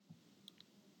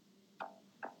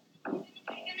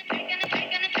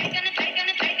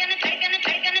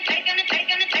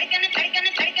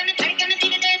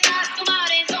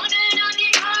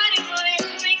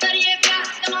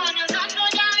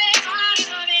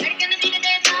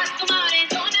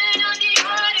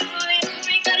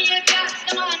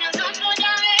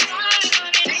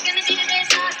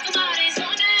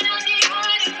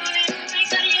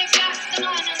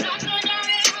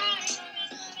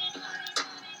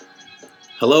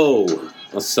Hello,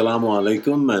 assalamu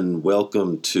alaikum, and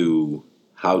welcome to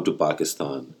How to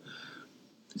Pakistan.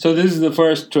 So this is the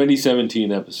first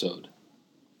 2017 episode.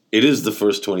 It is the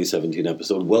first 2017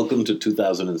 episode. Welcome to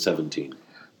 2017.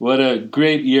 What a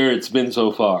great year it's been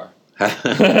so far.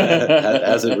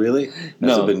 Has it really?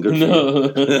 Has it been good for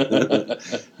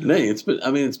you? No,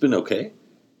 it's been okay.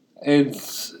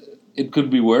 It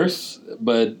could be worse,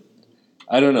 but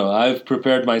I don't know. I've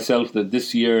prepared myself that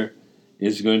this year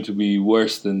is going to be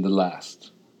worse than the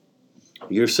last.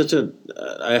 You're such a.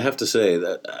 I have to say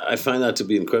that I find that to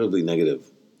be incredibly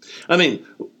negative. I mean,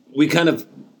 we kind of.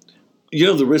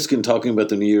 The risk in talking about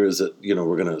the new year is that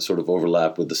we're going to sort of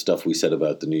overlap with the stuff we said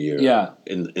about the new year. Yeah.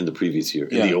 In the previous year,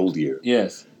 in the old year.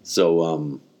 Yes. So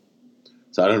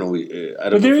I don't know. I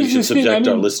don't know if we should subject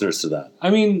our listeners to that. I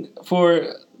mean, for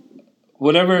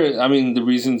whatever. I mean, the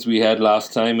reasons we had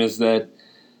last time is that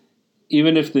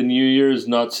even if the new year is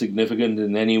not significant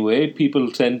in any way,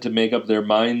 people tend to make up their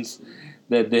minds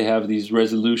that they have these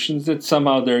resolutions that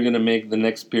somehow they're going to make the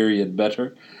next period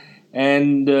better.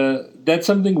 And that's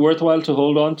something worthwhile to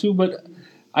hold on to. But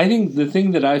I think the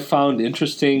thing that I found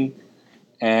interesting,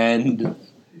 and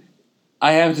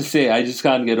I have to say I just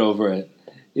can't get over it,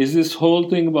 is this whole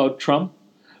thing about Trump.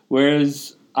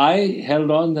 Whereas I held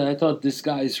on and I thought this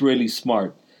guy is really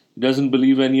smart. He doesn't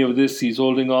believe any of this. He's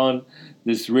holding on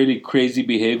this really crazy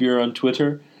behavior on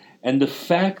Twitter. And the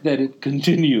fact that it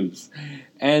continues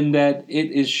and that it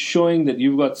is showing that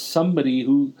you've got somebody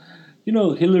who,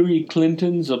 Hillary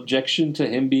Clinton's objection to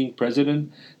him being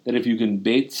president, that if you can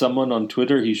bait someone on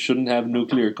Twitter, he shouldn't have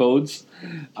nuclear codes.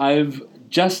 I've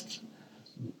just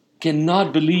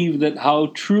cannot believe that how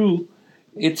true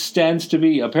it stands to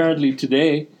be. Apparently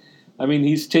today, I mean,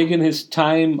 he's taken his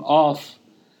time off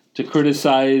to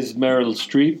criticize Meryl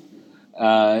Streep.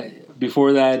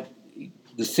 Before that,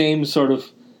 the same sort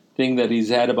of thing that he's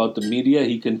had about the media,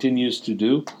 he continues to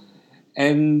do.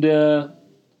 And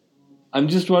I'm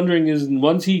just wondering, is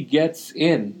once he gets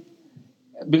in,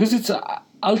 because it's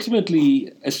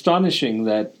ultimately astonishing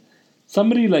that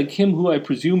somebody like him, who I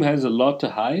presume has a lot to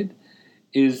hide,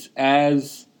 is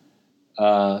as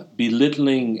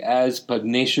belittling, as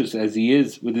pugnacious as he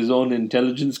is with his own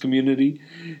intelligence community.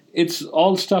 It's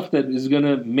all stuff that is going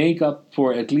to make up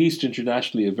for, at least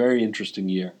internationally, a very interesting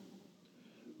year.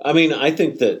 I mean, I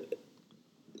think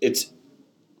it's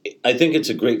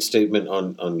a great statement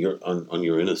on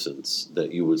your innocence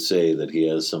that you would say that he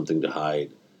has something to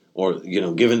hide, or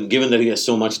given that he has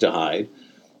so much to hide,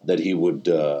 that he would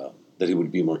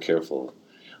be more careful.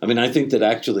 I mean, I think that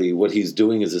actually what he's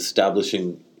doing is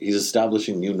establishing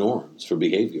new norms for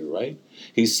behavior, right?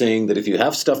 He's saying that if you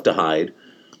have stuff to hide,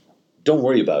 don't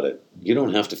worry about it. You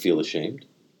don't have to feel ashamed.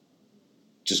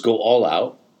 Just go all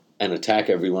out and attack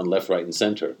everyone left, right, and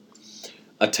center.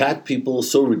 Attack people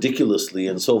so ridiculously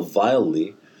and so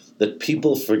vilely that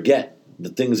people forget the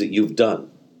things that you've done.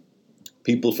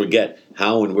 People forget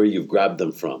how and where you've grabbed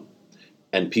them from.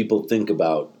 And people think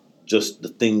about just the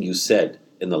thing you said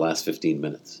in the last 15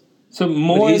 minutes. So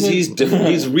he's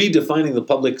redefining the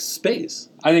public space.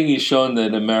 I think he's shown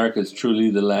that America is truly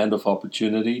the land of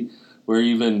opportunity, where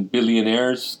even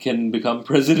billionaires can become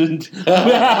president.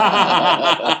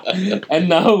 And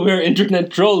now where internet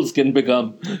trolls can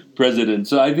become president.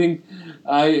 So I think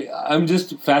I'm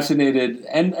just fascinated.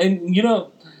 And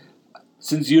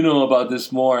since you know about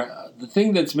this more, the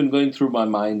thing that's been going through my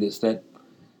mind is that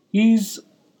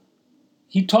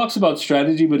he talks about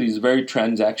strategy, but he's very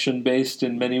transaction-based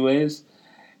in many ways.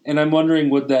 And I'm wondering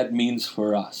what that means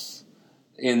for us.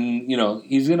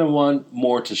 He's going to want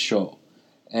more to show.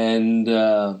 And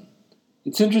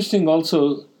it's interesting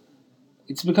also,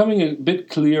 it's becoming a bit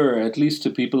clearer, at least to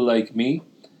people like me,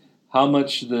 how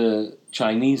much the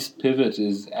Chinese pivot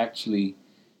is actually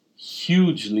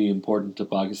hugely important to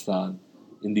Pakistan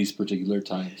in these particular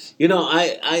times.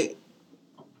 I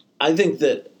think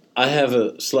that I have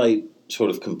a slight sort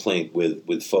of complaint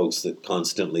with folks that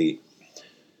constantly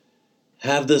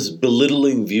have this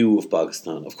belittling view of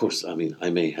Pakistan. Of course, I mean, I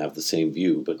may have the same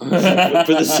view, but for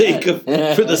the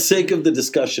sake of the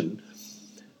discussion,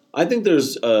 I think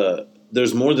there's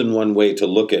more than one way to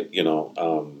look at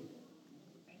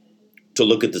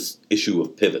this issue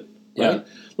of pivot. Right? Yeah.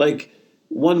 Like,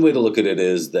 one way to look at it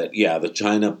is that the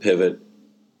China pivot.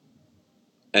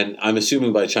 And I'm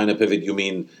assuming by China pivot, you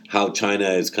mean how China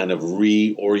is kind of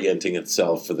reorienting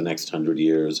itself for the next 100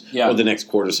 years or the next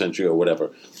quarter century or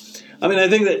whatever. I mean, I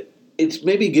think that it's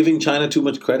maybe giving China too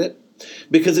much credit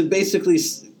because it basically,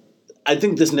 I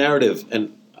think this narrative,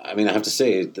 and I mean, I have to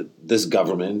say that this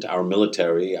government, our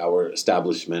military, our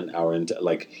establishment,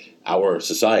 our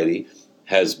society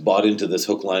has bought into this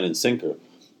hook, line, and sinker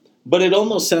But it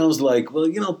almost sounds like, well,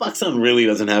 Pakistan really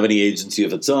doesn't have any agency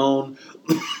of its own.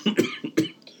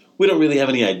 We don't really have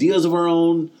any ideas of our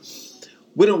own.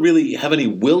 We don't really have any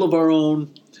will of our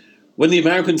own. When the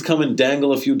Americans come and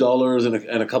dangle a few dollars and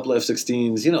a couple of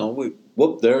F-16s,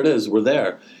 there it is, we're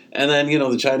there. And then,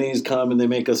 the Chinese come and they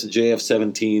make us a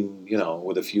JF-17,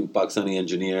 with a few Pakistani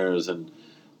engineers, and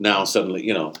now suddenly,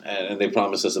 and they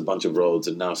promise us a bunch of roads,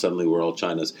 and now suddenly we're all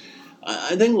China's.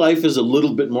 I think life is a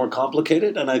little bit more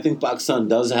complicated, and I think Pakistan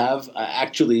does have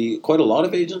actually quite a lot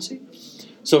of agency.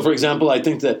 So, for example, I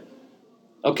think that,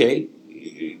 okay,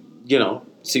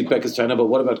 CPEC is China, but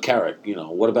what about Carrick?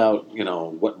 What about,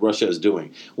 what Russia is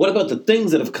doing? What about the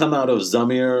things that have come out of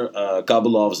Zamir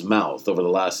Kabulov's mouth over the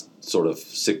last sort of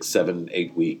 6, 7,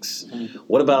 8 weeks? Mm-hmm.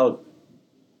 What about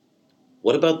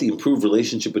the improved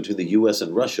relationship between the U.S.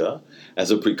 and Russia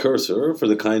as a precursor for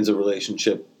the kinds of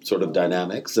relationship sort of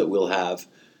dynamics that we'll have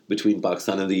between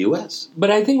Pakistan and the U.S.?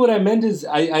 But I think what I meant is,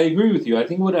 I agree with you. I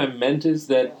think what I meant is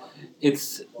that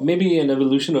it's maybe an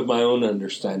evolution of my own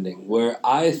understanding, where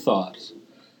I thought,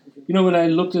 when I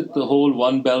looked at the whole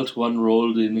One Belt, One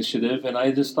Road initiative, and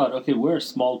I just thought, okay, we're a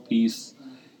small piece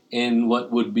in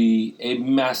what would be a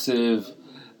massive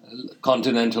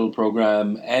continental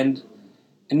program. And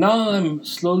now I'm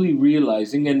slowly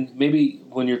realizing, and maybe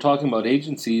when you're talking about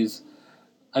agencies,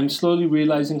 I'm slowly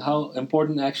realizing how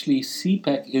important actually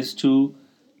CPEC is to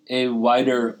a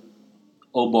wider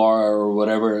OBAR, or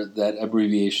whatever that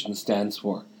abbreviation stands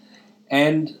for.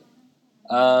 And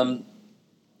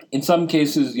in some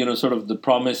cases, sort of the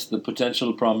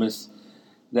potential promise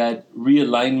that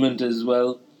realignment as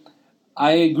well.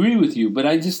 I agree with you, but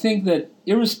I just think that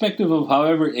irrespective of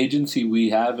however agency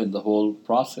we have in the whole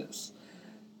process,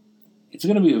 it's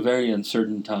going to be a very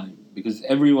uncertain time, because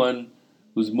everyone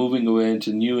who's moving away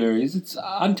into new areas, it's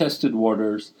untested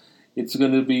waters. It's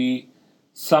going to be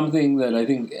something that I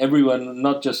think everyone,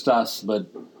 not just us, but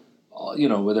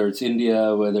whether it's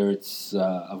India, whether it's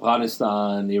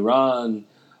Afghanistan, Iran,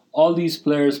 all these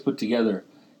players put together,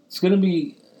 it's going to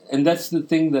be, and that's the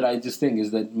thing that I just think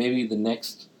is that maybe the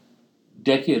next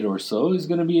decade or so is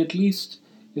going to be at least,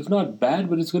 if not bad,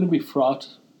 but it's going to be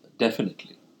fraught,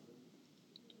 definitely.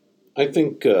 I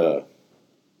think the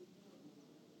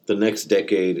next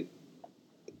decade,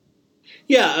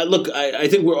 look, I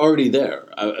think we're already there.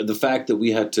 The fact that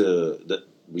we had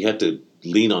to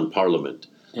lean on Parliament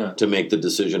to make the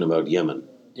decision about Yemen.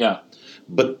 Yeah.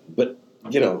 But the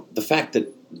fact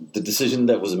that the decision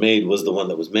that was made was the one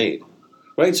that was made,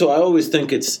 right? So I always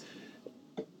think it's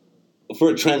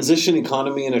for a transition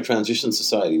economy and a transition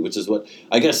society, which is what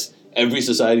I guess every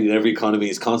society and every economy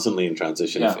is constantly in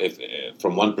transition, if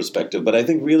from one perspective. But I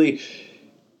think really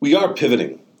we are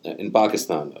pivoting in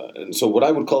Pakistan, and so what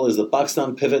I would call is the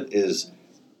Pakistan pivot is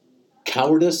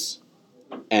cowardice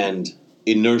and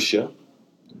inertia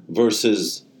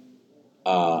versus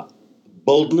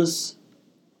boldness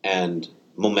and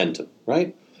momentum,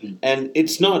 right? And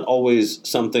it's not always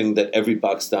something that every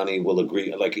Pakistani will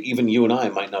agree. Like even you and I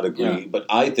might not agree, but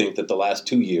I think that the last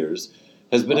 2 years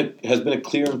has been a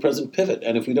clear and present pivot.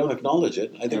 And if we don't acknowledge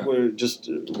it, I think we're.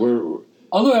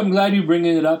 Although I'm glad you bring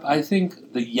it up, I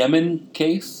think the Yemen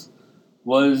case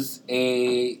was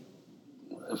we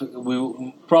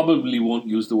probably won't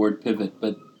use the word pivot,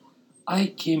 but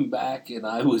I came back and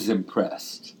I was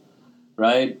impressed,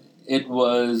 right? It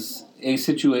was a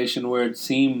situation where it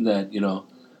seemed that,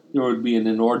 there would be an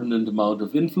inordinate amount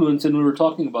of influence, and we were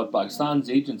talking about Pakistan's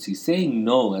agency saying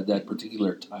no at that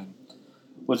particular time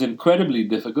was incredibly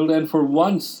difficult. And for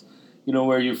once,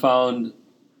 where you found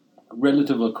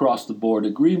relative across-the-board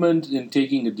agreement in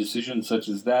taking a decision such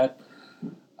as that,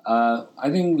 I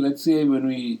think, let's say, when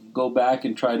we go back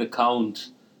and try to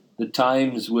count the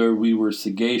times where we were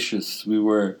sagacious, we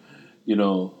were,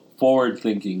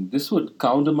 forward-thinking, this would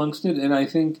count amongst it. And I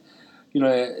think,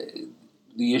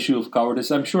 the issue of cowardice,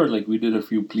 I'm sure, like, we did a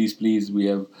few please, we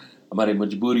have Hamare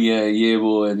Majburiyan,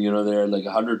 Yevo, and, there are like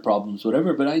 100 problems,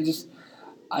 whatever. But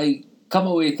I come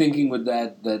away thinking with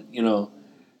that,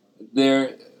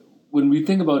 when we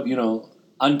think about,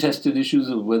 untested issues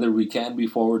of whether we can be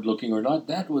forward-looking or not,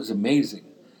 that was amazing.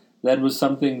 That was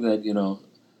something that,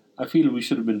 I feel we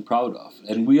should have been proud of,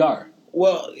 and we are.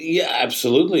 Well, yeah,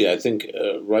 absolutely. I think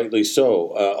rightly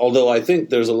so. Although I think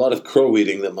there's a lot of crow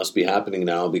eating that must be happening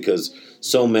now because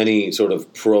so many sort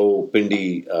of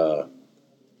pro-Pindi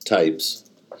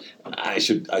types. I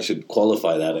should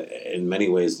qualify that in many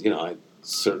ways. I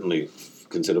certainly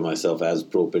consider myself as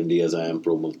pro-Pindi as I am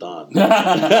pro-Multan.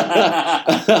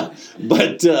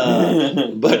 but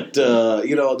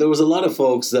there was a lot of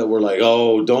folks that were like,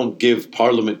 "Oh, don't give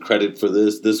Parliament credit for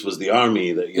this. This was the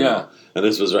army that you know, and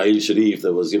this was Raheel Sharif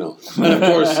that was, and of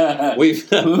course we've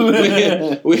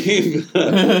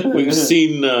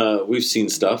seen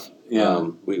stuff. Yeah.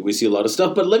 We see a lot of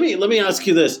stuff. But let me ask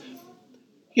you this.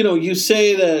 You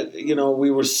say that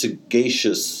we were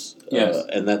sagacious. Yes.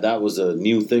 And that was a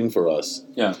new thing for us.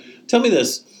 Yeah. Tell me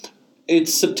this.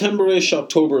 It's September-ish,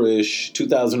 October-ish,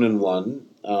 2001.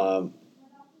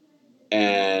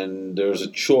 And there's a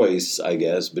choice, I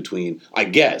guess,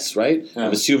 right? Yeah.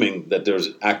 I'm assuming that there's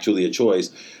actually a choice.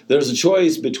 There's a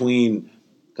choice between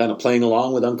kind of playing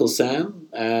along with Uncle Sam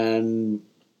and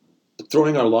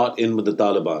throwing our lot in with the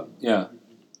Taliban. Yeah.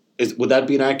 Would that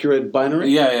be an accurate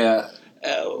binary? Yeah.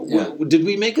 Did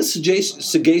we make a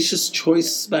sagacious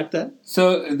choice back then?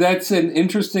 So that's an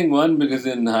interesting one because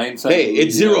in hindsight, hey,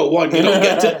 it's 0-1.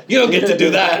 You don't get to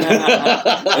do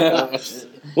that.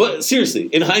 Well, seriously,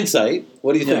 in hindsight,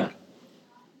 what do you think?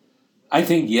 I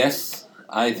think yes.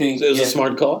 I think it was a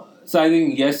smart call. So I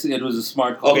think yes, it was a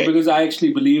smart call because I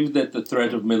actually believe that the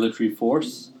threat of military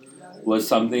force was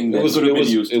something that could have been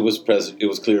used. It was present. It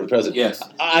was clear and present. Yes.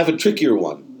 I have a trickier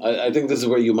one. I think this is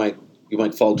where you might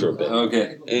falter a bit.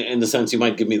 Okay. In the sense you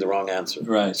might give me the wrong answer.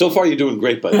 Right. So far you're doing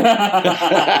great, buddy.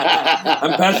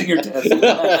 I'm passing your test.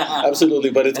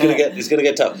 Absolutely, but it's gonna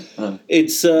get tough.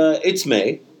 It's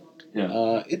May.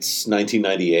 Yeah. It's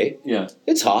 1998. Yeah.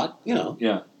 It's hot,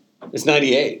 Yeah. It's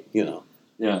 98,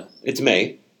 Yeah. It's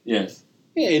May. Yes.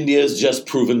 Yeah, India has just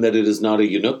proven that it is not a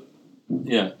eunuch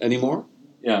anymore.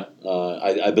 Yeah.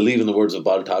 I believe in the words of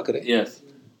Bal Thackeray. Yes.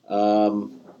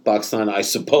 Pakistan,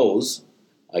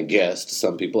 I guess, to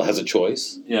some people, has a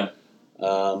choice. Yeah.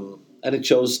 And it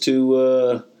chose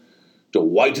to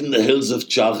whiten the hills of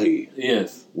Chaghi.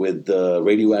 Yes. With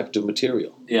radioactive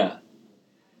material. Yeah.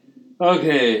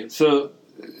 Okay, so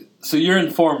you're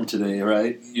informed today,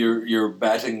 right? You're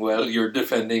batting well, you're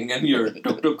defending, and your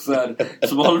tuk-tuks and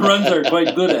small runs are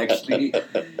quite good, actually.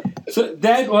 So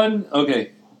that one,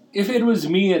 okay. If it was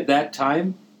me at that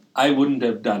time, I wouldn't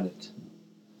have done it,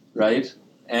 right?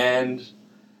 And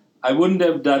I wouldn't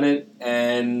have done it,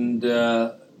 and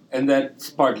that's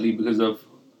partly because of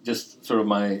just sort of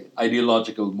my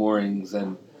ideological moorings.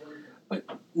 But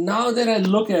now that I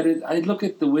look at it, I look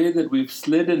at the way that we've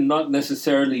slid, and not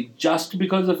necessarily just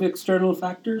because of external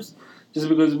factors, just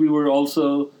because we were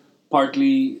also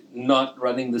partly not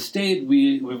running the state.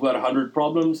 We've got 100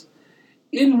 problems.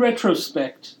 In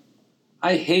retrospect,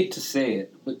 I hate to say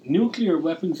it, but nuclear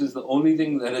weapons is the only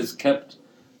thing that has kept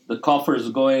the coffers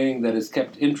going, that has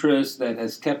kept interest, that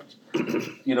has kept,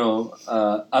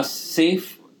 us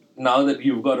safe now that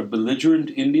you've got a belligerent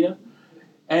India.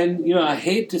 And, I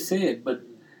hate to say it, but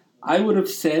I would have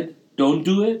said, don't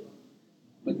do it.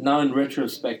 But now in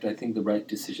retrospect, I think the right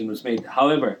decision was made.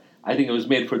 However, I think it was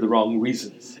made for the wrong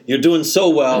reasons. You're doing so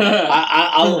well.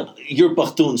 You're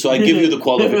Pakhtun, so I give you the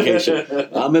qualification.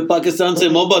 I'm in Pakistan se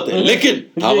mohabbat hai, lekin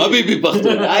hum abhi bhi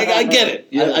Pakhtun. I get it.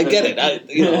 Yeah. I get it.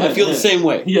 I feel the same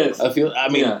way. Yes.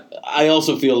 I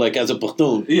also feel like as a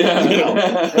Pakhtun,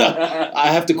 I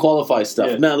have to qualify stuff.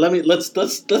 Yeah. Now let's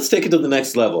take it to the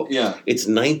next level. Yeah. It's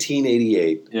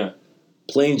 1988. Yeah.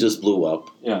 Plane just blew up.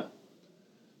 Yeah.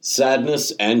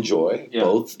 Sadness and joy,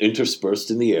 both interspersed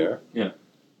in the air. Yeah.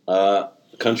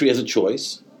 Country has a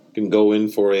choice. It can go in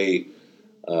for a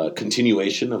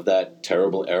continuation of that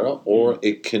terrible era, or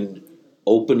it can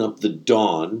open up the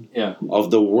dawn of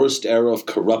the worst era of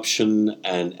corruption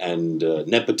and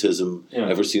nepotism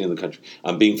ever seen in the country.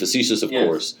 I'm being facetious, of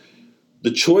course.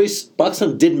 The choice,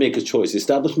 Pakistan did make a choice. The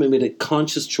establishment made a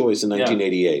conscious choice in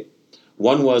 1988.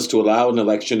 One was to allow an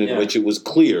election in which it was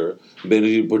clear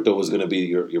Benazir Bhutto was going to be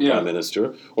your prime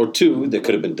minister. Or two, there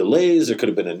could have been delays. There could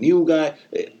have been a new guy.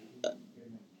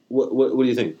 What do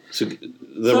you think? So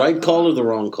the right call or the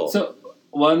wrong call? So,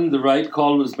 one, the right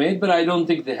call was made, but I don't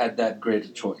think they had that great a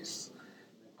choice.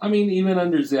 I mean, even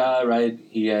under Zia, right,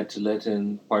 he had to let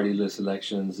in partyless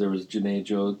elections. There was Junaid.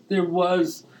 There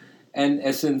was an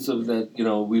essence of that,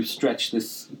 we've stretched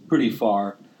this pretty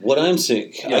far. What I'm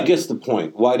saying, I guess the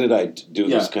point, why did I do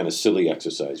this kind of silly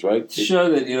exercise, right? To show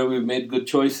that, we've made good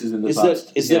choices in the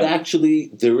past. Is that actually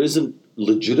there is a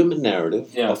legitimate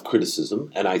narrative of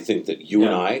criticism, and I think that you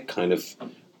and I kind of,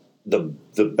 the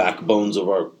backbones of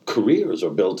our careers are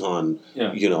built on,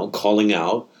 calling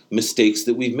out mistakes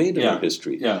that we've made in our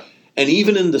history. Yeah. And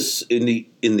even in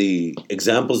the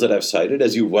examples that I've cited,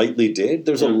 as you rightly did,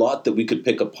 there's a lot that we could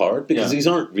pick apart because these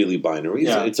aren't really binaries.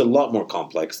 Yeah. It's a lot more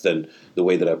complex than the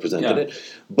way that I presented it.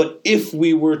 But if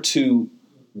we were to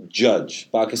judge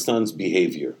Pakistan's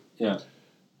behavior, Yeah.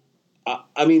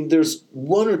 I mean, there's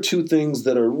one or two things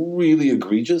that are really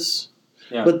egregious.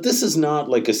 Yeah. But this is not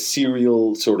like a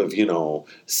serial sort of,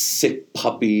 sick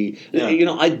puppy.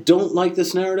 Yeah. I don't like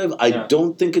this narrative. I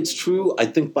don't think it's true. I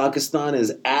think Pakistan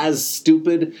is as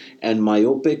stupid and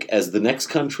myopic as the next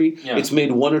country. Yeah. It's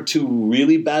made one or two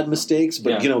really bad mistakes,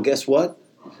 but guess what?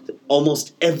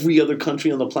 Almost every other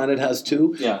country on the planet has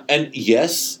too. Yeah. And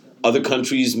yes, other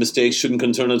countries' mistakes shouldn't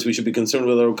concern us. We should be concerned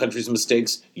with other countries'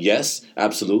 mistakes. Yes,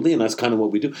 absolutely, and that's kind of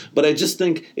what we do. But I just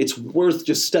think it's worth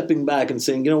just stepping back and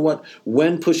saying, you know what?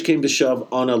 When push came to shove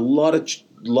on a lot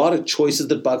of choices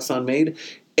that Pakistan made,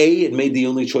 it made the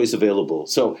only choice available.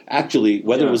 So actually,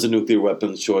 whether it was a nuclear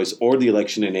weapons choice or the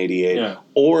election in '88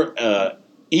 or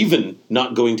even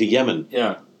not going to Yemen.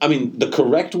 Yeah. I mean, the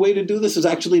correct way to do this is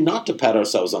actually not to pat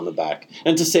ourselves on the back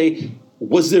and to say,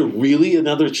 was there really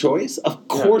another choice? Of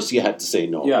course you had to say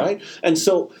no, right? And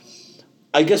so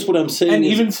I guess what I'm saying and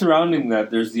is... even surrounding that,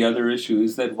 there's the other issue,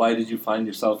 is that why did you find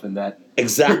yourself in that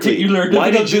particular why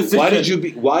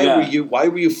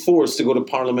were you forced to go to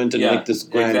Parliament and make this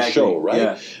grand show, right?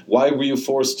 Yeah. Why were you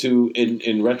forced to,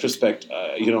 in retrospect,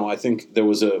 I think there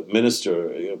was a minister,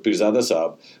 Pirzada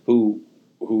Saab,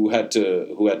 who had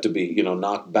to be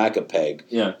knocked back a peg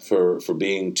for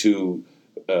being too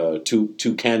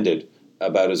candid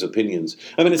about his opinions.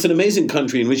 I mean, it's an amazing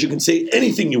country in which you can say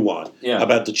anything you want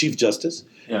about the Chief Justice,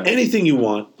 anything you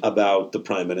want about the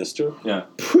Prime Minister,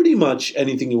 pretty much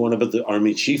anything you want about the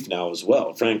Army Chief now as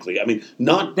well, frankly. I mean,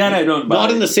 not that I don't buy.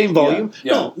 Not in the same volume.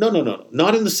 Yeah. No.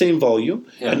 Not in the same volume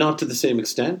and not to the same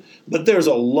extent, but there's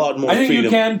a lot more freedom. I think you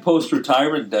can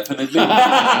post-retirement, definitely.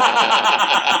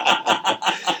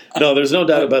 No, there's no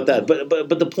doubt about that.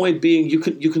 But the point being, you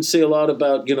can say a lot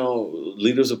about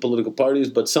leaders of political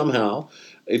parties, but somehow,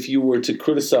 if you were to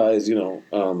criticize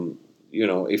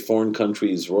a foreign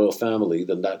country's royal family,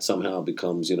 then that somehow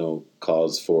becomes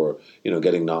cause for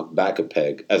getting knocked back a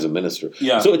peg as a minister.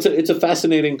 Yeah. So it's a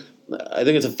fascinating. I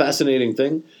think it's a fascinating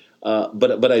thing.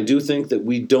 But I do think that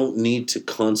we don't need to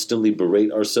constantly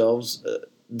berate ourselves.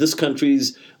 This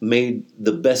country's made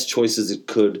the best choices it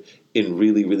could in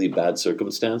really, really bad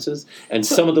circumstances. And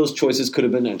some of those choices could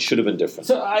have been and should have been different.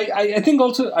 So I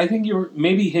think you're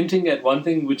maybe hinting at one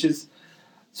thing, which is,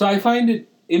 so I find it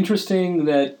interesting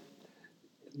that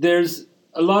there's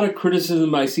a lot of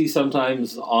criticism I see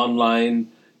sometimes online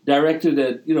directed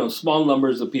at, small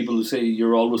numbers of people who say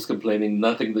you're always complaining,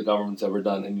 nothing the government's ever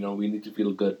done, and, we need to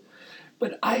feel good.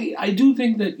 But I do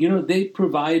think that, they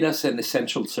provide us an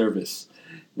essential service,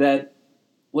 that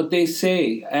what they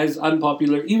say as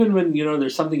unpopular, even when,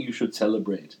 there's something you should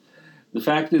celebrate. The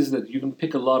fact is that you can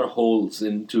pick a lot of holes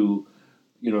into,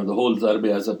 the whole Zarb-e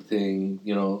Azab thing,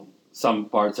 some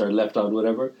parts are left out,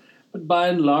 whatever. But by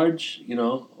and large,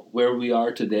 where we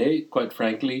are today, quite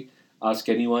frankly, ask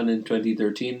anyone in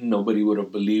 2013, nobody would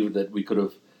have believed that we could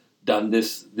have done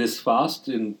this fast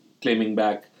in claiming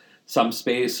back some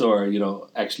space or,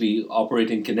 actually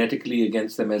operating kinetically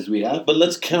against them as we have. But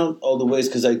let's count all the ways,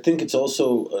 because I think it's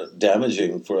also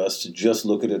damaging for us to just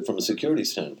look at it from a security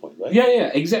standpoint, right?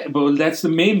 Yeah, exactly. But that's the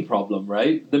main problem,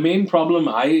 right? The main problem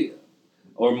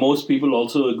or most people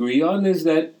also agree on is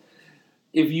that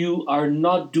if you are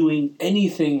not doing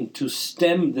anything to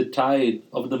stem the tide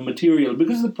of the material,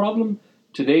 because the problem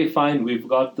today, fine, we've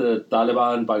got the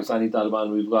Taliban, Pakistani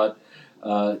Taliban, we've got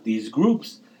these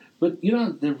groups. But,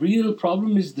 the real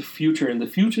problem is the future, and the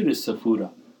future is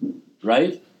Safura,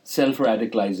 right?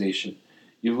 Self-radicalization.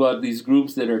 You've got these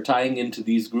groups that are tying into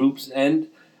these groups, and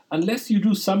unless you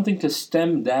do something to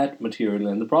stem that material,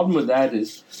 and the problem with that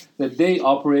is that they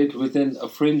operate within a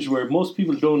fringe where most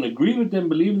people don't agree with them,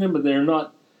 believe in them, but they're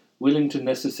not willing to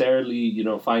necessarily,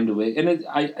 find a way. And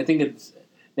I think it's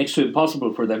next to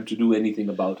impossible for them to do anything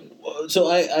about it.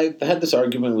 So I had this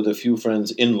argument with a few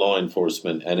friends in law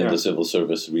enforcement and in the civil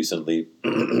service recently.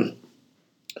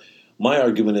 My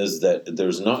argument is that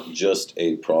there's not just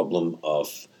a problem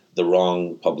of the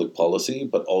wrong public policy,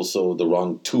 but also the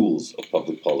wrong tools of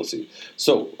public policy.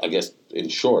 So I guess, in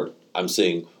short, I'm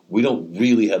saying we don't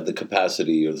really have the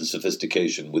capacity or the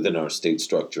sophistication within our state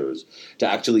structures to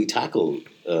actually tackle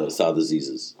Saad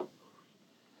diseases.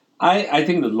 I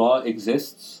think the law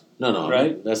exists. No,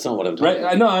 right? That's not what I'm talking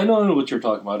about. I know what you're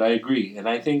talking about. I agree. And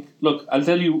I think, look, I'll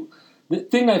tell you, the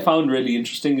thing I found really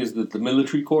interesting is that the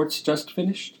military courts just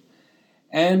finished.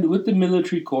 And with the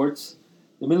military courts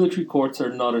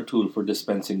are not a tool for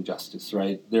dispensing justice,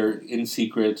 right? They're in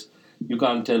secret. You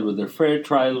can't tell whether fair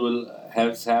trial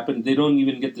has happened. They don't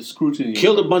even get the scrutiny.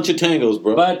 Killed a bunch of tangos,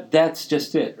 bro. But that's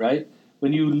just it, right?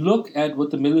 When you look at what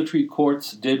the military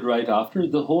courts did right after,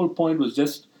 the whole point was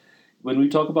just when we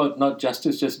talk about not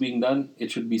justice just being done,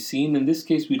 it should be seen. In this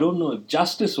case, we don't know if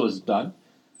justice was done,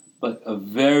 but a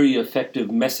very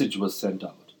effective message was sent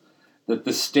out that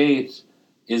the state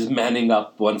is manning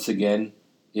up once again.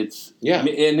 And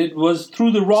it was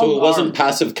through the wrong. So it wasn't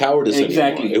passive cowardice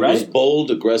exactly, anymore. It was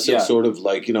bold, aggressive, sort of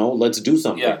like, let's do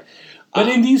something. Yeah. But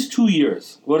in these 2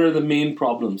 years, what are the main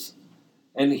problems?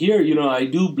 And here, I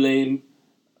do blame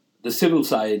the civil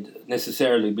side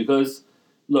necessarily because,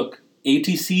 look,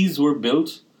 ATCs were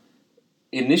built.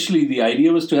 Initially, the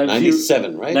idea was to have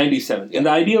 97, right? 97. Yeah. And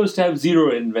the idea was to have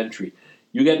zero inventory.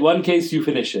 You get one case, you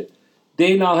finish it.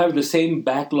 They now have the same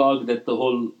backlog that the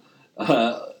whole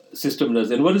system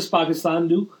does. And what does Pakistan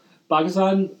do?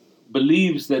 Pakistan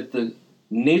believes that the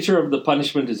nature of the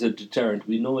punishment is a deterrent.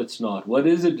 We know it's not. What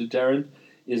is a deterrent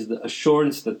is the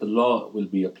assurance that the law will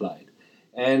be applied.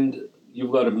 And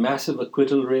you've got a massive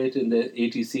acquittal rate in the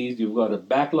ATCs. You've got a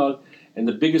backlog. And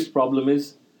the biggest problem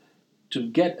is to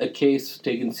get a case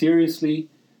taken seriously,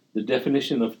 the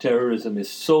definition of terrorism is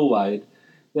so wide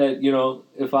that,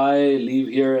 if I leave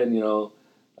here and,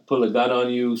 pull a gun on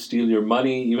you, steal your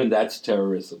money, even that's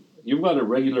terrorism. You've got a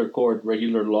regular court,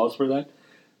 regular laws for that.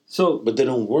 But they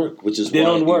don't work, which is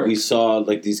why we saw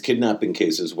like these kidnapping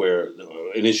cases where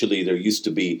initially there used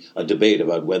to be a debate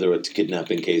about whether a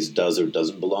kidnapping case does or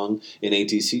doesn't belong in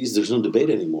ATCs. There's no debate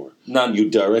anymore. None. You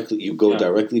go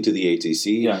directly to the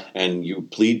ATC and you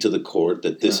plead to the court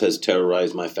that this has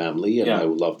terrorized my family and my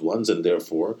loved ones, and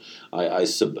therefore I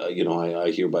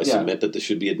hereby submit that this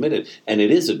should be admitted, and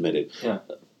it is admitted. Yeah.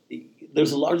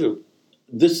 There's a larger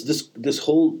this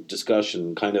whole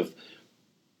discussion kind of.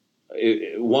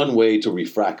 One way to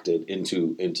refract it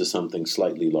into something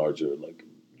slightly larger. Like,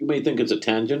 you may think it's a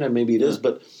tangent, and maybe it is,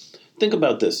 but think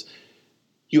about this.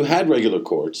 You had regular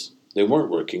courts. They weren't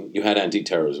working. You had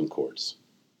anti-terrorism courts.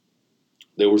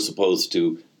 They were supposed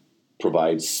to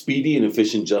provide speedy and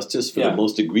efficient justice for the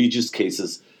most egregious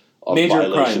cases of major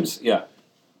crimes.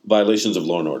 Violations of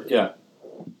law and order. Yeah.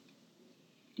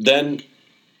 Then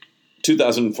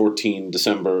 2014,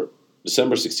 December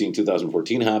 16,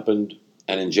 2014 happened.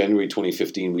 And in January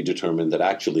 2015, we determined that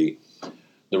actually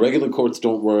the regular courts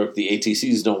don't work, the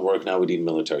ATCs don't work, now we need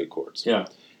military courts. Yeah.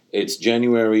 It's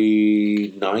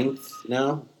January 9th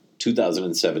now,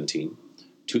 2017.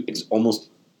 It's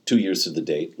almost 2 years to the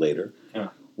date later. Yeah.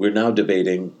 We're now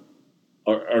debating,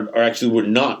 or actually we're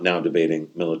not now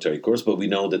debating military courts, but we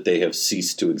know that they have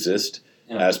ceased to exist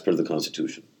as per the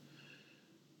Constitution.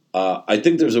 I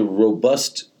think there's a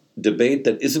robust debate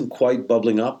that isn't quite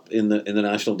bubbling up in the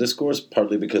national discourse,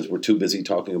 partly because we're too busy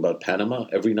talking about Panama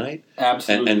every night.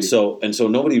 Absolutely. And so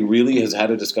nobody really has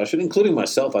had a discussion, including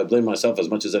myself. I blame myself as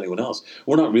much as anyone else.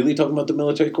 We're not really talking about the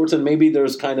military courts, and maybe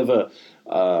there's kind of a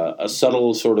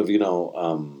subtle sort of signal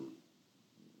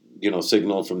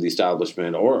from the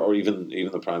establishment or even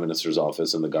the Prime Minister's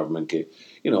office and the government.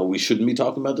 We shouldn't be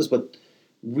talking about this, but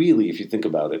really, if you think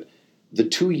about it, the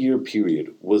 2-year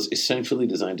period was essentially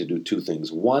designed to do two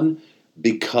things. One,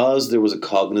 because there was a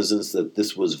cognizance that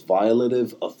this was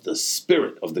violative of the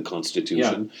spirit of the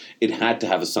Constitution, it had to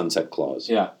have a sunset clause.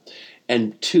 Yeah.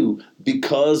 And two,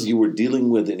 because you were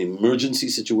dealing with an emergency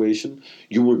situation,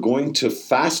 you were going to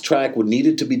fast track what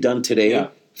needed to be done today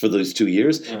for those 2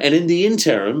 years. Yeah. And in the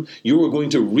interim, you were going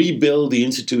to rebuild the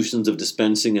institutions of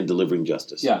dispensing and delivering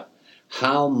justice. Yeah.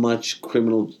 How much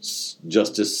criminal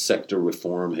justice sector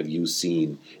reform have you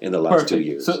seen in the last 2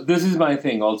 years? So this is my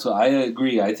thing also. I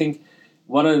agree. I think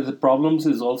one of the problems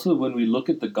is also when we look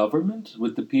at the government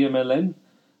with the PMLN,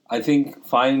 I think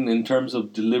fine in terms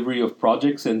of delivery of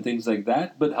projects and things like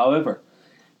that. But however,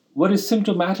 what is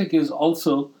symptomatic is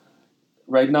also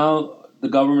right now the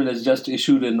government has just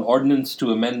issued an ordinance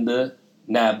to amend the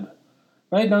NAB.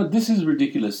 Right now, this is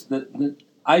ridiculous.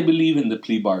 I believe in the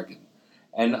plea bargain.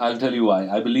 And I'll tell you why.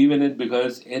 I believe in it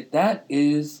because that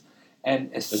is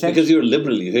an essential... It's because you're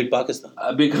liberal. You hate Pakistan.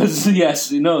 Because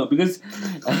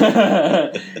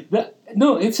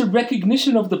it's a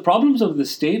recognition of the problems of the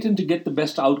state and to get the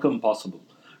best outcome possible,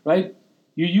 right?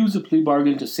 You use a plea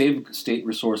bargain to save state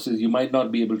resources. You might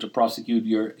not be able to prosecute.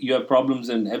 You have problems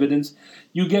in evidence.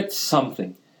 You get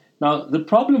something. Now, the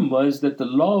problem was that the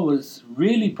law was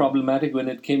really problematic when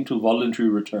it came to voluntary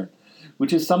return,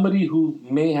 which is somebody who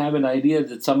may have an idea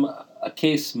that a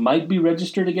case might be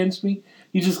registered against me.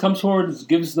 He just comes forward,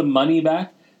 gives the money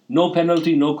back, no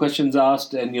penalty, no questions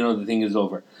asked, and the thing is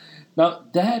over. Now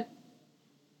that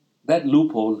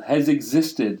loophole has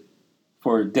existed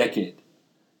for a decade,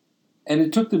 and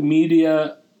it took the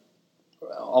media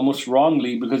almost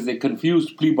wrongly because they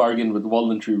confused plea bargain with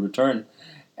voluntary return,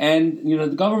 and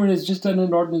the government has just done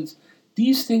an ordinance.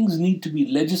 These things need to be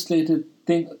legislated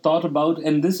thought about,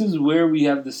 and this is where we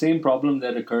have the same problem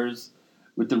that occurs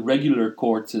with the regular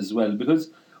courts as well. Because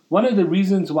one of the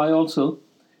reasons why also,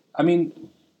 I mean,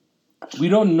 we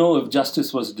don't know if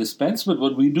justice was dispensed, but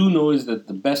what we do know is that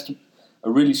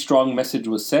a really strong message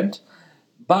was sent.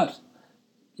 But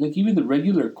like even the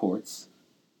regular courts,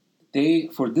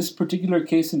 for this particular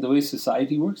case in the way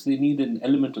society works, they need an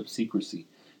element of secrecy.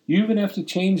 You even have to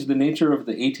change the nature of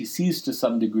the ATCs to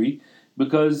some degree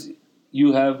because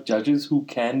you have judges who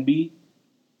can be,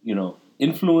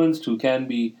 influenced, who can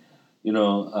be,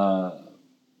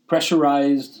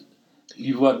 pressurized.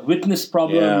 You've got witness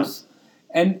problems.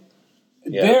 And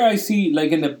there I see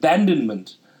like an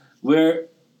abandonment where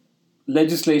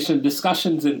legislation,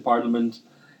 discussions in Parliament,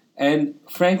 and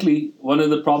frankly, one of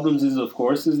the problems is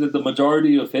that the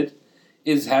majority of it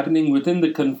is happening within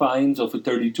the confines of a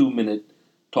 32-minute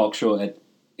talk show at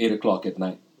 8 o'clock at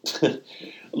night.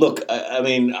 Look, I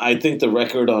mean, I think the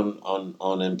record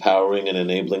on empowering and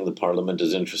enabling the Parliament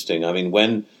is interesting. I mean,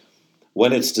 when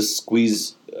it's to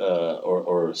squeeze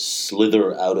or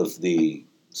slither out of the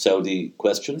Saudi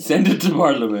question, send it to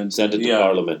Parliament.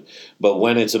 Parliament. But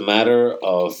when it's a matter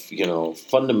of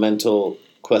fundamental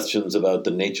questions about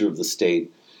the nature of the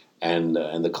state and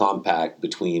the compact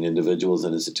between individuals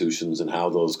and institutions and how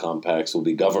those compacts will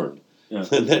be governed. Yeah.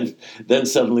 then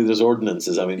suddenly there's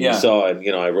ordinances. I mean, you saw, and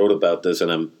I wrote about this,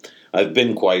 and I've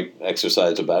been quite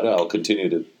exercised about it. I'll continue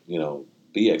to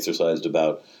be exercised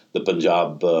about the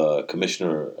Punjab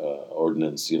Commissioner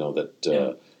ordinance.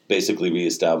 That basically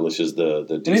reestablishes the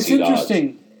DC. And it's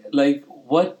interesting, like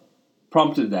what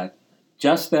prompted that.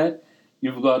 Just that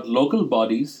you've got local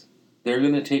bodies. They're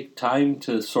going to take time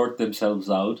to sort themselves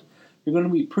out. They're going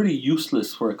to be pretty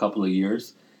useless for a couple of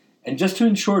years, and just to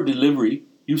ensure delivery,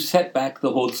 you set back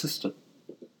the whole system.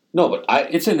 No, but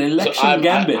it's an election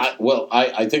gambit.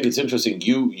 I think it's interesting.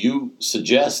 You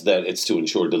suggest that it's to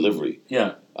ensure delivery.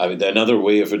 Yeah. I mean, another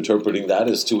way of interpreting that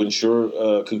is to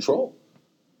ensure control.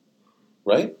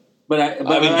 Right? But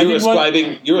you're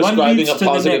ascribing a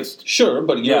positive. Sure,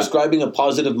 but you're ascribing a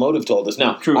positive motive to all this.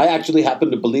 Now, True. I actually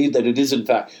happen to believe that it is in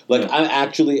fact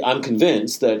I'm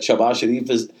convinced that Shahbaz Sharif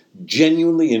is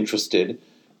genuinely interested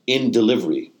in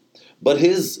delivery, but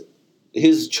his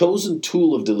chosen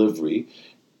tool of delivery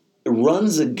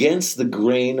runs against the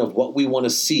grain of what we want to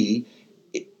see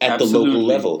at the local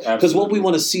level. Because what we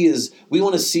want to see is a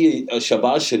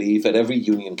Shahbaz Sharif at every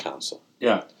union council.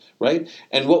 Yeah. Right?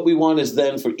 And what we want is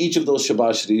then for each of those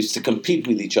Shahbaz Sharifs to compete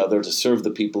with each other to serve the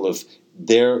people of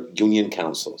their union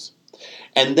councils.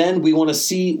 And then we want to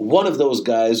see one of those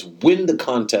guys win the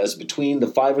contest between the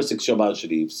 5 or 6 Shahbaz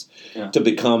Sharifs to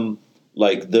become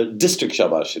like the district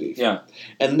Shahbaz Sharif. Yeah.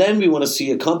 And then we want to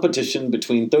see a competition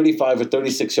between 35 or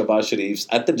 36 Shahbaz Sharifs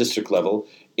at the district level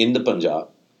in the Punjab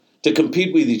to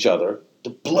compete with each other, to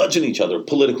bludgeon each other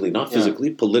politically, not physically,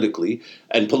 politically.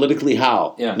 And politically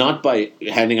how? Yeah. Not by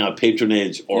handing out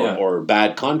patronage or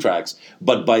bad contracts,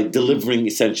 but by delivering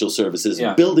essential services,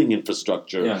 building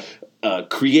infrastructure,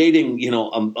 creating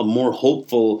a more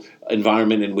hopeful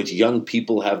environment in which young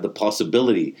people have the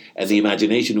possibility and the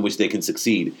imagination in which they can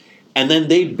succeed. And then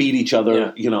they beat each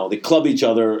other, they club each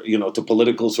other, to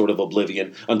political sort of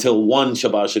oblivion until one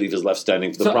Shahbaz Sharif is left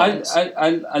standing for the province.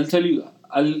 I'll tell you,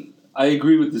 I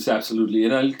agree with this absolutely.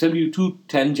 And I'll tell you 2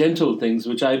 tangential things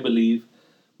which I believe,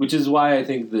 which is why I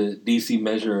think the DC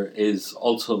measure is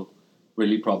also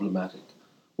really problematic.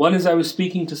 One is I was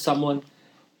speaking to someone,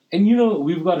 and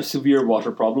we've got a severe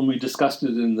water problem. We discussed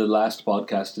it in the last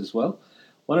podcast as well.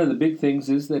 One of the big things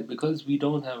is that because we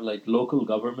don't have like local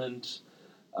government,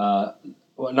 now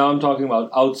I'm talking about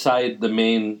outside the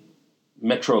main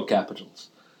metro capitals.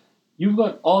 You've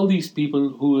got all these people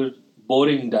who are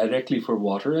boring directly for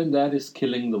water, and that is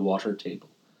killing the water table,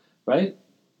 right?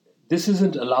 This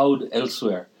isn't allowed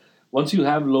elsewhere. Once you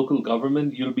have local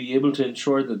government, you'll be able to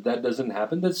ensure that doesn't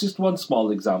happen. That's just one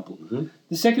small example. Mm-hmm.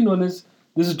 The second one is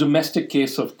this domestic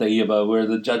case of Tayyiba, where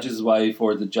the judge's wife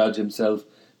or the judge himself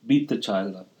beat the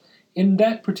child up. In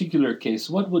that particular case,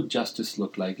 what would justice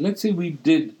look like? Let's say we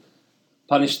did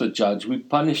punish the judge, we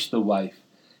punished the wife.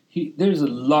 There's a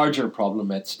larger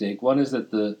problem at stake. One is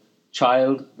that the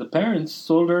parents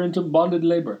sold her into bonded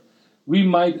labor. We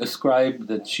might ascribe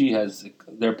that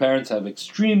their parents have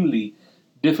extremely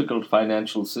difficult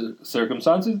financial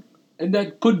circumstances, and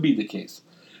that could be the case.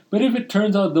 But if it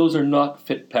turns out those are not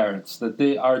fit parents, that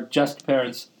they are just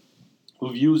parents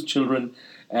who've used children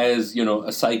as,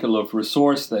 a cycle of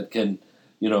resource that can,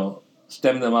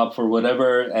 stem them up for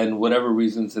whatever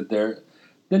reasons that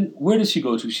then where does she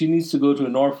go to? She needs to go to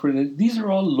an orphanage. These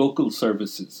are all local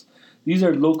services. These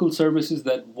are local services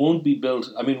that won't be built.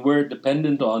 I mean, we're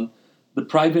dependent on the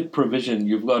private provision.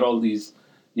 You've got all these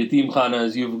yatim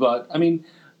khanas. You've got, I mean,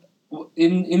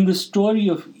 in the story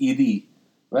of Edie,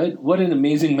 right? What an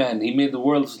amazing man! He made the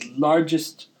world's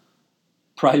largest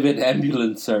private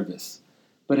ambulance service.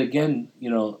 But again,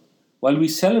 while we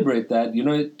celebrate that,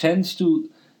 it tends to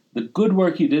the good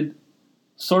work he did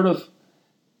sort of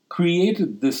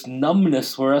created this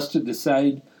numbness for us to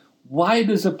decide, why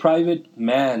does a private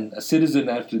man, a citizen,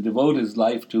 have to devote his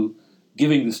life to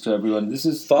giving this to everyone? This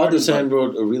is Father Sand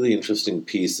wrote a really interesting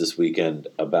piece this weekend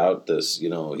about this.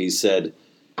 He said,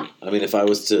 I mean, if I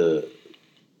was to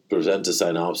present a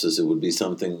synopsis, it would be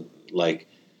something like,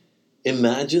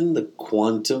 imagine the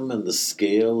quantum and the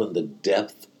scale and the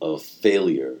depth of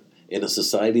failure in a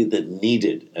society that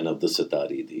needed an Abdul Sattar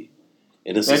Edie.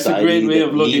 In a society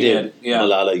that needed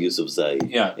Malala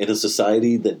Yousafzai. Yeah. In a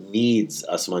society that needs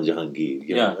Asma Jahangir.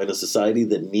 In a society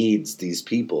that needs these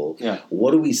people. Yeah.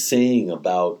 What are we saying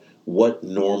about what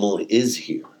normal is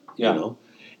here? Yeah.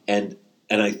 And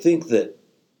I think that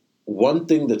one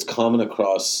thing that's common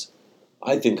across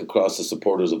the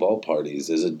supporters of all parties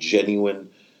is a genuine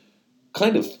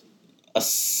kind of a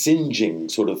singeing,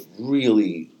 sort of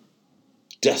really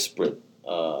desperate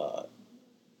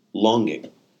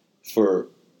longing for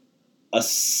a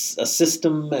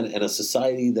system and a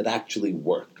society that actually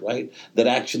worked, right? That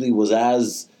actually was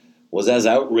as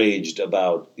outraged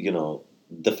about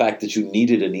the fact that you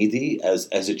needed an Edie as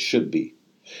it should be.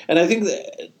 And I think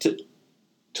that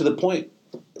to the point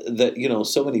that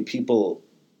so many people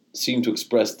seem to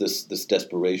express this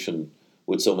desperation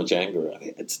with so much anger. I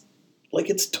mean,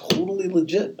 it's totally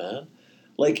legit, man.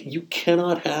 Like, you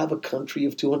cannot have a country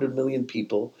of 200 million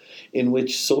people in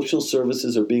which social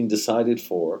services are being decided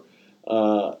for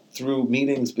through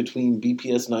meetings between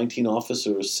BPS 19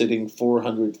 officers sitting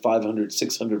 400, 500,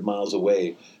 600 miles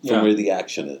away from where the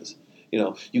action is.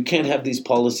 You can't have these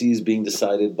policies being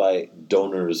decided by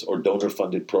donors or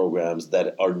donor-funded programs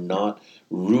that are not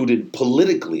rooted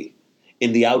politically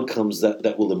in the outcomes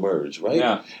that will emerge, right?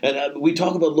 Yeah. And we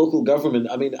talk about local government.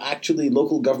 I mean, actually,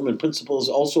 local government principles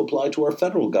also apply to our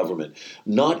federal government.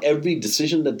 Not every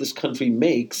decision that this country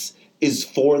makes is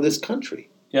for this country,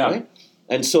 right?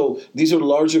 And so these are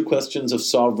larger questions of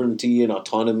sovereignty and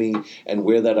autonomy and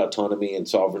where that autonomy and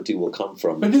sovereignty will come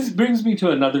from. But this brings me to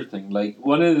another thing. Like,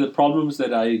 one of the problems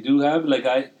that I do have,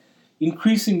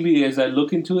 increasingly as I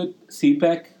look into it,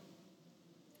 CPEC,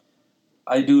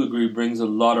 I do agree, brings a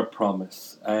lot of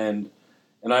promise. And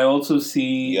I also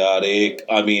see... Yarik,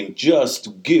 I mean,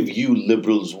 just give you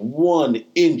liberals 1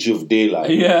 inch of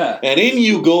daylight. Yeah. And in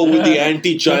you go with the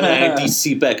anti-China,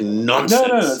 anti-CPEC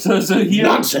nonsense. No. So here...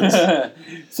 Nonsense.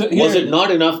 Was it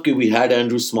not enough that we had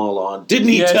Andrew Small on? Didn't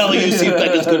he tell you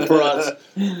CPEC is good for us?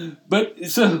 But,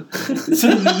 so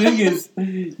the thing is,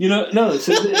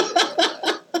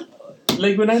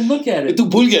 like, when I look at it... Tu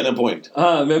bhul gaya na point.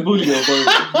 Main bhul gaya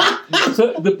point.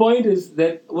 So the point is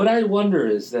that what I wonder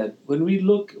is that when we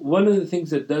look, one of the things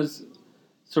that does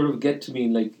sort of get to me,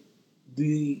 like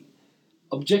the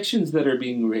objections that are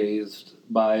being raised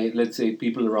by, let's say,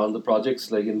 people around the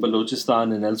projects, like in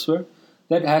Balochistan and elsewhere,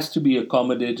 that has to be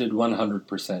accommodated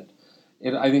 100%.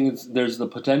 I think there's the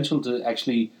potential to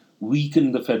actually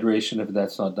weaken the federation if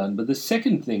that's not done. But the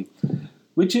second thing,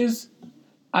 which is,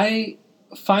 I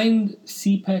find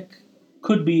CPEC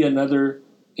could be another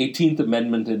 18th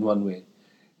Amendment in one way.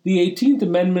 The 18th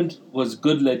Amendment was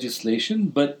good legislation,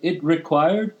 but it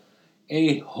required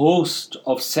a host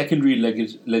of secondary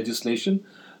legislation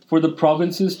for the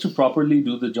provinces to properly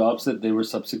do the jobs that they were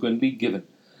subsequently given.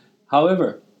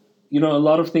 However, a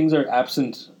lot of things are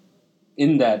absent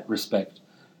in that respect.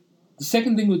 The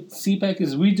second thing with CPEC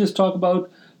is we just talk about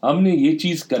हमने ये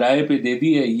चीज़ किराए पे दे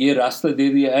दी है, ये रास्ता दे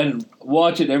दिया, and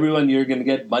watch it, everyone, you're going to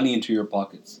get money into your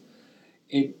pockets.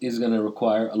 It is going to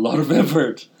require a lot of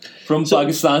effort from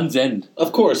Pakistan's end.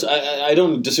 Of course, I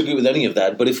don't disagree with any of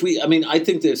that, but I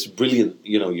think it's brilliant,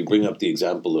 you bring up the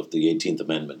example of the 18th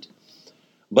Amendment.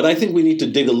 But I think we need to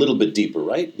dig a little bit deeper,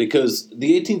 right? Because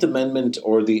the 18th Amendment,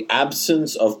 or the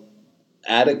absence of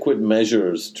adequate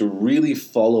measures to really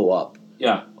follow up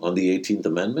on the 18th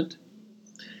Amendment,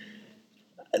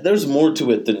 there's more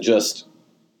to it than just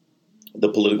the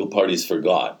political parties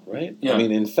forgot, right? Yeah. I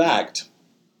mean, in fact,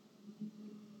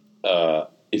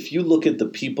 if you look at the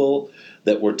people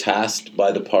that were tasked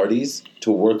by the parties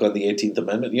to work on the 18th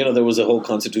Amendment, there was a whole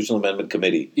Constitutional Amendment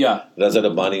Committee. Yeah. Raza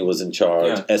Rabbani was in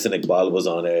charge. Yeah. Ehsan Iqbal was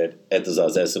on it.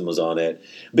 Etazaz Ehsan was on it.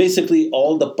 Basically,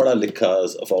 all the Pada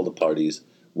Likhas of all the parties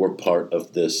were part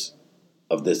of this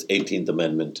 18th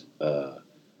Amendment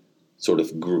sort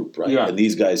of group, right? Yeah. And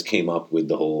these guys came up with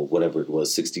the whole, whatever it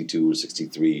was, 62 or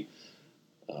 63,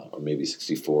 or maybe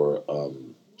 64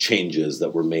 changes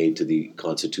that were made to the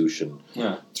Constitution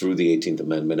through the 18th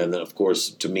Amendment. And then, of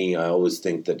course, to me, I always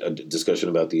think that a discussion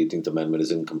about the 18th Amendment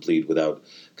is incomplete without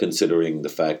considering the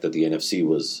fact that the NFC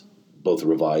was both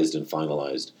revised and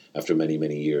finalized after many,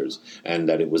 many years, and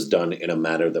that it was done in a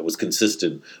manner that was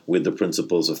consistent with the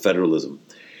principles of federalism.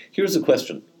 Here's the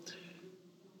question.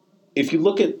 If you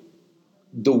look at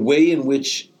the way in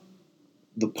which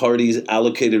the parties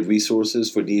allocated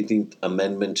resources for the 18th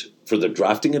Amendment, for the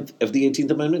drafting of the 18th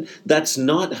Amendment, that's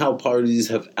not how parties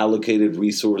have allocated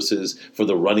resources for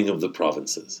the running of the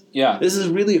provinces. Yeah. This is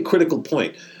really a critical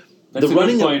point. That's the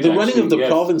running of the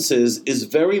provinces is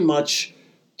very much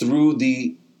through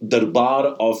the darbar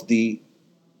of the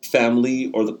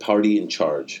family or the party in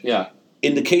charge. Yeah.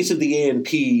 In the case of the ANP,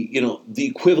 the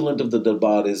equivalent of the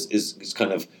darbar is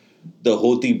kind of the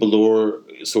Hoti Balor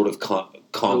sort of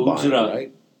combine,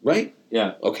 right? Right?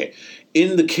 Yeah. Okay.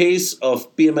 In the case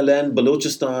of PMLN,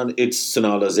 Balochistan, it's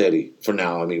Sana Lazeri for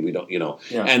now. I mean, we don't,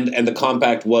 Yeah. And the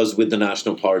compact was with the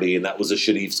National Party, and that was a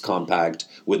Sharif's compact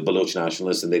with Baloch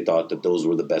nationalists, and they thought that those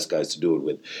were the best guys to do it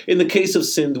with. In the case of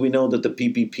Sindh, we know that the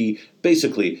PPP,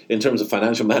 basically, in terms of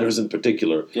financial matters in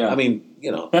particular, I mean,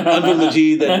 Anwar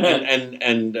Majid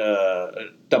and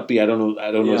Tappi, I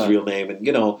don't know his real name, and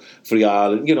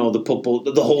Frial, and the Popo,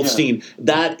 the whole scene.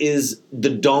 That is the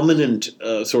dominant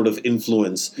sort of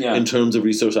influence in terms of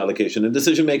resource allocation and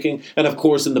decision making. And of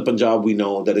course, in the Punjab, we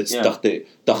know that it's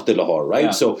Takhte Lahore, right?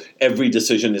 Yeah. So every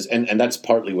decision is, and that's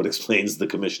partly what explains the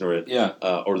commissionerate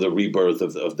or the rebirth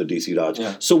of the DC Raj.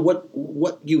 Yeah. So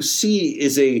what you see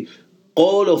is a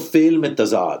all of fail met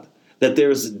tazad. That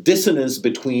there's dissonance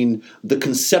between the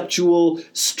conceptual,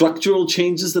 structural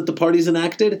changes that the parties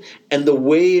enacted and the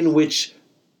way in which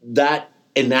that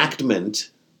enactment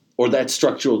or that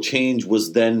structural change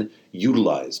was then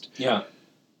utilized. Yeah.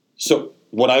 So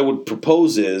what I would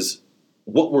propose is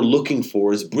what we're looking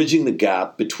for is bridging the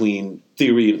gap between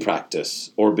theory and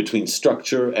practice, or between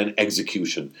structure and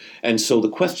execution. And so the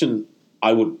question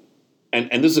I would,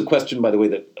 and this is a question, by the way,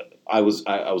 that I was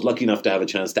lucky enough to have a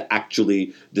chance to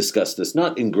actually discuss this,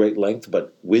 not in great length,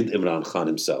 but with Imran Khan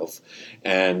himself.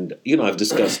 And, I've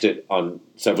discussed it on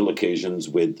several occasions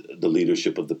with the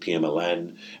leadership of the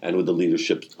PMLN and with the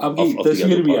leadership of the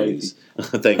other parties.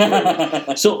 Thank you very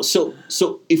much.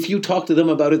 So if you talk to them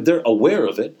about it, they're aware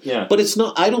of it. Yeah. But it's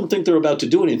not, I don't think they're about to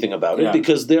do anything about it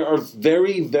because there are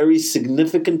very, very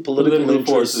significant political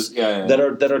interests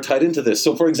that are tied into this.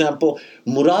 So, for example,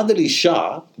 Murad Ali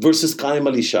Shah versus Qaim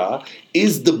Ali Shah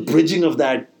is the bridging of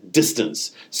that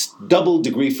distance. Double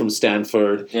degree from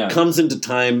Stanford, comes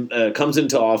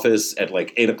into office at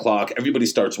like 8 o'clock. Everybody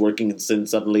starts working in Sindh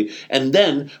suddenly. And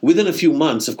then within a few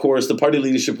months, of course, the party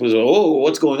leadership was,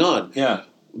 what's going on? Yeah.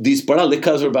 These Para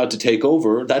Likhas are about to take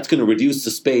over. That's going to reduce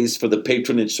the space for the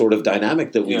patronage sort of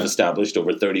dynamic that we've established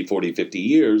over 30, 40, 50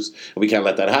 years. And we can't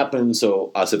let that happen.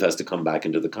 So Asif has to come back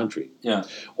into the country. Yeah.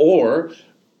 Or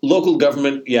local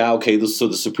government, so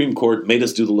the Supreme Court made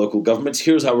us do the local governments.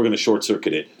 Here's how we're going to short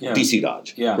circuit it. DC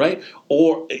Dodge, right?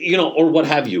 Or, or what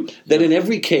have you. That in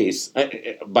every case,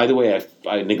 by the way,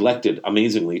 I neglected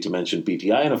amazingly to mention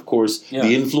PTI. And of course,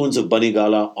 the influence of Bani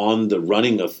Gala on the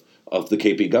running of the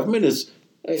KP government is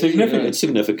significant. It's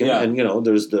significant. And,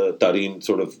 there's the Tareen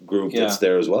sort of group that's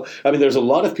there as well. I mean, there's a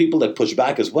lot of people that push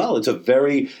back as well. It's a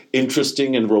very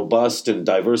interesting and robust and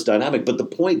diverse dynamic. But the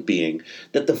point being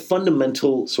that the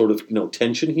fundamental sort of,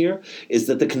 tension here is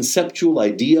that the conceptual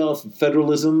idea of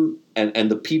federalism and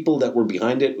the people that were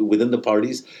behind it within the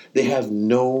parties, they have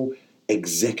no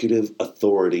executive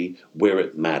authority where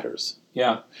it matters.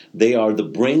 Yeah. They are the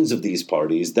brains of these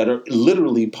parties that are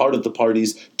literally part of the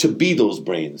parties to be those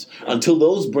brains. Until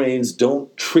those brains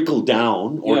don't trickle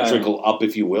down or trickle up,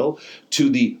 if you will, to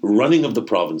the running of the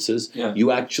provinces, you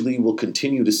actually will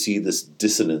continue to see this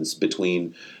dissonance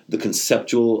between the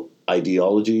conceptual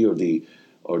ideology or the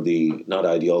not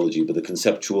ideology, but the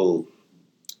conceptual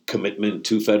commitment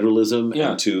to federalism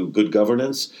and to good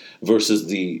governance versus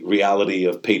the reality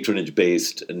of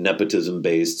patronage-based,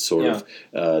 nepotism-based, sort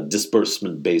of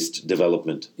disbursement-based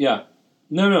development. Yeah.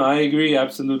 No, I agree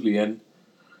absolutely. And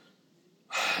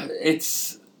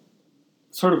it's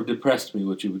sort of depressed me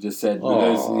what you just said.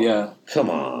 Because, come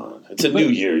on. It's a new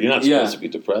year. You're not supposed to be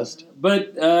depressed.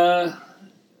 But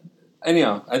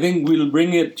anyhow, I think we'll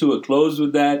bring it to a close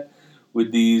with that,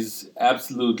 with these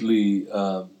absolutely...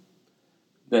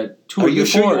 Are you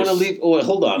sure you want to leave? Oh,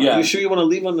 hold on. Yeah. Are you sure you want to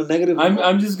leave on the negative?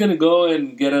 I'm just going to go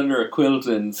and get under a quilt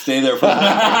and stay there for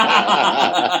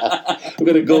I'm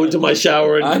going to go into my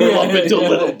shower and curl up into a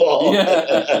little ball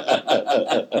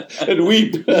and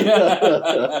weep.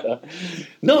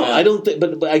 No, I don't think,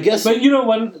 but I guess... But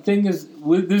one thing is,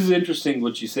 this is interesting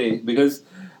what you say, because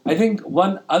I think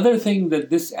one other thing that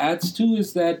this adds to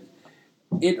is that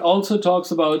it also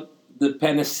talks about the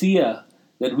panacea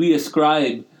that we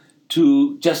ascribe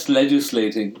to just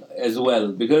legislating as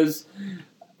well, because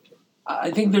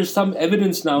I think there's some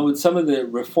evidence now with some of the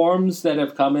reforms that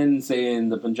have come in, say in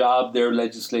the Punjab, their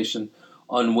legislation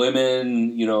on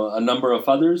women, a number of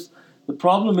others. The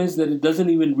problem is that it doesn't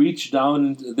even reach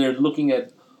down. They're looking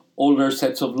at older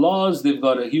sets of laws. They've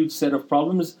got a huge set of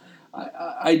problems.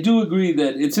 I do agree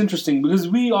that it's interesting because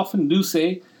we often do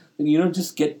say,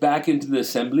 just get back into the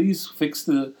assemblies, fix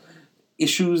the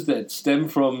issues that stem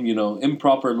from,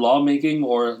 improper lawmaking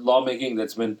or lawmaking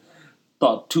that's been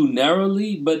thought too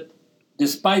narrowly. But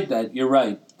despite that, you're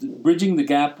right, bridging the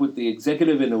gap with the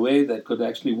executive in a way that could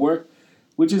actually work,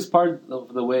 which is part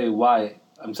of the way why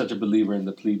I'm such a believer in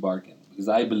the plea bargain, because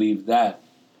I believe that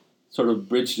sort of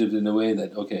bridged it in a way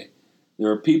that, okay,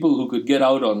 there are people who could get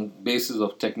out on basis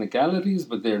of technicalities,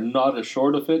 but they're not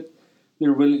assured of it.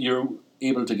 You're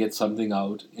able to get something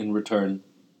out in return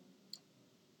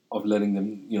of letting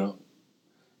them,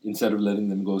 instead of letting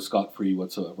them go scot-free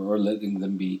whatsoever, or letting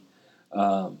them be,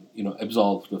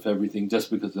 absolved of everything just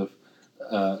because of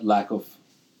lack of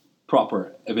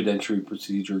proper evidentiary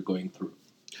procedure going through.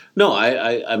 No,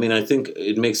 I mean, I think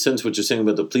it makes sense what you're saying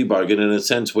about the plea bargain. In a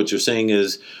sense, what you're saying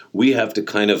is we have to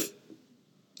kind of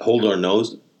hold our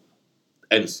nose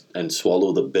and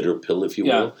swallow the bitter pill, if you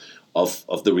will,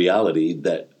 of the reality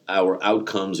that our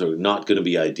outcomes are not going to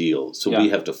be ideal. So we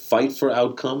have to fight for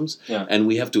outcomes, and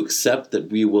we have to accept that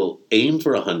we will aim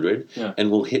for 100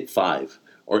 and we'll hit 5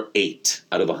 or 8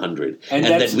 out of 100. And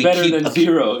that's that we better than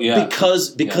 0,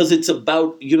 Because you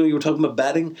were talking about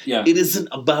batting. Yeah. It isn't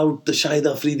about the Shahid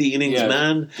Afridi innings,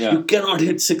 man. Yeah. You cannot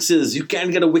hit sixes. You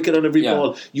can't get a wicket on every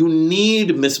ball. You need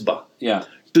misbah. Yeah.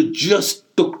 To just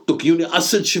tuk. You need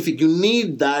Asad Shafiq. You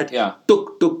need that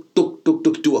tuk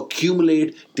to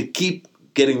accumulate, to keep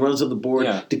getting runs on the board,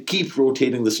 to keep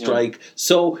rotating the strike.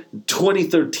 So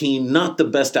 2013, not the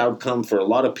best outcome for a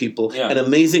lot of people. An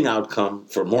amazing outcome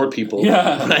for more people.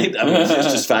 Right? I mean,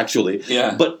 it's just factually.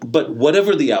 But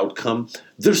whatever the outcome,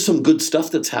 there's some good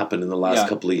stuff that's happened in the last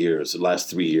couple of years, the last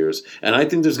 3 years. And I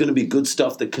think there's going to be good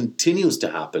stuff that continues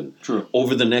to happen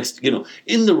over the next,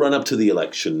 in the run-up to the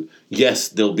election. Yes,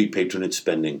 there'll be patronage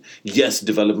spending. Yes,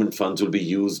 development funds will be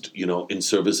used, in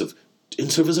service of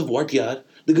what, Yad?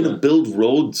 They're going to build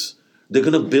roads. They're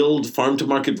going to build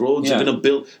farm-to-market roads. They're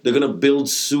going to build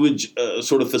sewage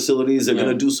sort of facilities. They're going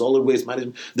to do solid waste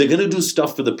management. They're going to do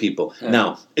stuff for the people.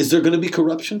 Now, is there going to be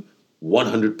corruption?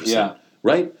 100%.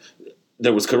 Right?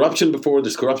 There was corruption before.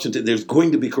 There's corruption. There's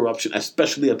going to be corruption,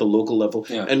 especially at the local level.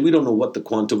 And we don't know what the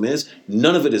quantum is.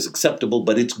 None of it is acceptable,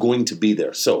 but it's going to be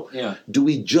there. So do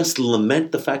we just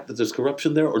lament the fact that there's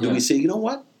corruption there? Or do we say, you know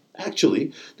what?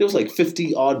 Actually, there was like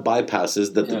 50-odd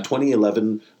bypasses that the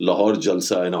 2011 Lahore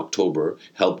Jalsa in October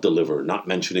helped deliver, not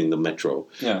mentioning the metro.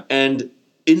 And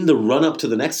in the run-up to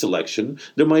the next election,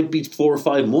 there might be 4 or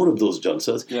 5 more of those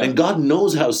jalsas. And God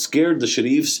knows how scared the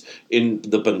Sharifs in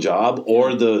the Punjab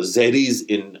or the Zairis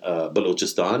in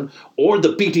Balochistan or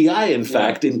the PTI, in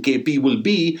fact, in KP will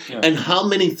be, and how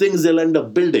many things they'll end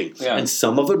up building. And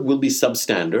some of it will be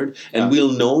substandard, and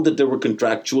we'll know that there were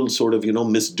contractual sort of,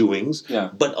 misdoings.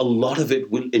 But a lot of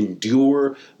it will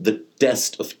endure the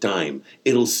test of time.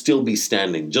 It'll still be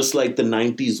standing. Just like the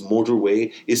 90s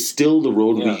motorway is still the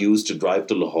road we use to drive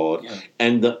to Lahore.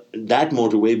 And that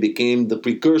motorway became the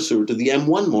precursor to the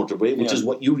M1 motorway, which is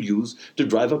what you use to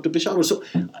drive up to Peshawar. So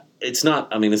it's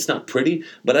not pretty,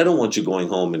 but I don't want you going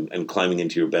home and climbing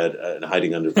into your bed and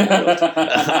hiding under the quilt.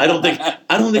 I don't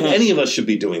think any of us should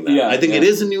be doing that. I think it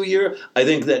is a new year. I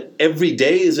think that every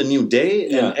day is a new day,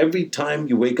 and every time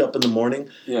you wake up in the morning,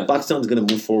 Pakistan's going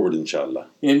to move forward, inshallah.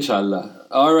 Inshallah.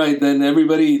 All right, then,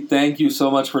 everybody, thank you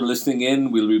so much for listening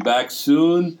in. We'll be back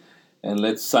soon, and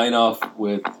let's sign off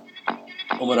with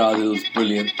Umar Adil's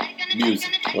brilliant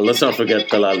music. Well, let's not forget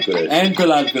Talal Qureshi. And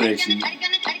Talal Qureshi.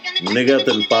 Nigat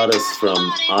and Paris from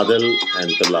Adil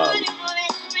and Talal.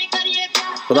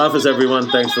 Khudafis, everyone.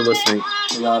 Thanks for listening.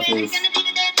 Khudafis.